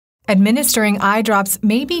Administering eye drops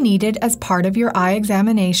may be needed as part of your eye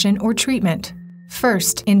examination or treatment.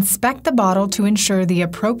 First, inspect the bottle to ensure the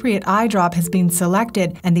appropriate eye drop has been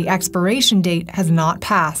selected and the expiration date has not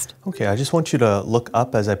passed. Okay, I just want you to look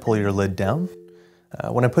up as I pull your lid down.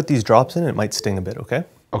 When I put these drops in, it might sting a bit, okay?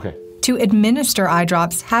 Okay. To administer eye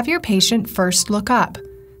drops, have your patient first look up.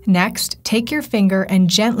 Next, take your finger and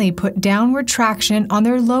gently put downward traction on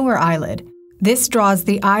their lower eyelid. This draws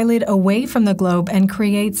the eyelid away from the globe and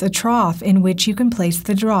creates a trough in which you can place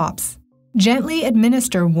the drops. Gently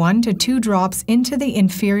administer 1 to 2 drops into the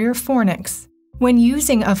inferior fornix. When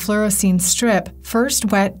using a fluoroscein strip,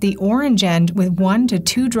 first wet the orange end with 1 to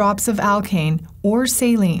 2 drops of alkane or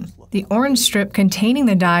saline. The orange strip containing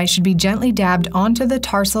the dye should be gently dabbed onto the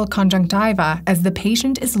tarsal conjunctiva as the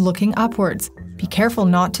patient is looking upwards. Be careful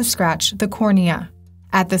not to scratch the cornea.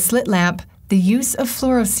 At the slit lamp, the use of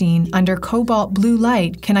fluoroscein under cobalt blue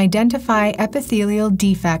light can identify epithelial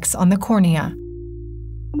defects on the cornea.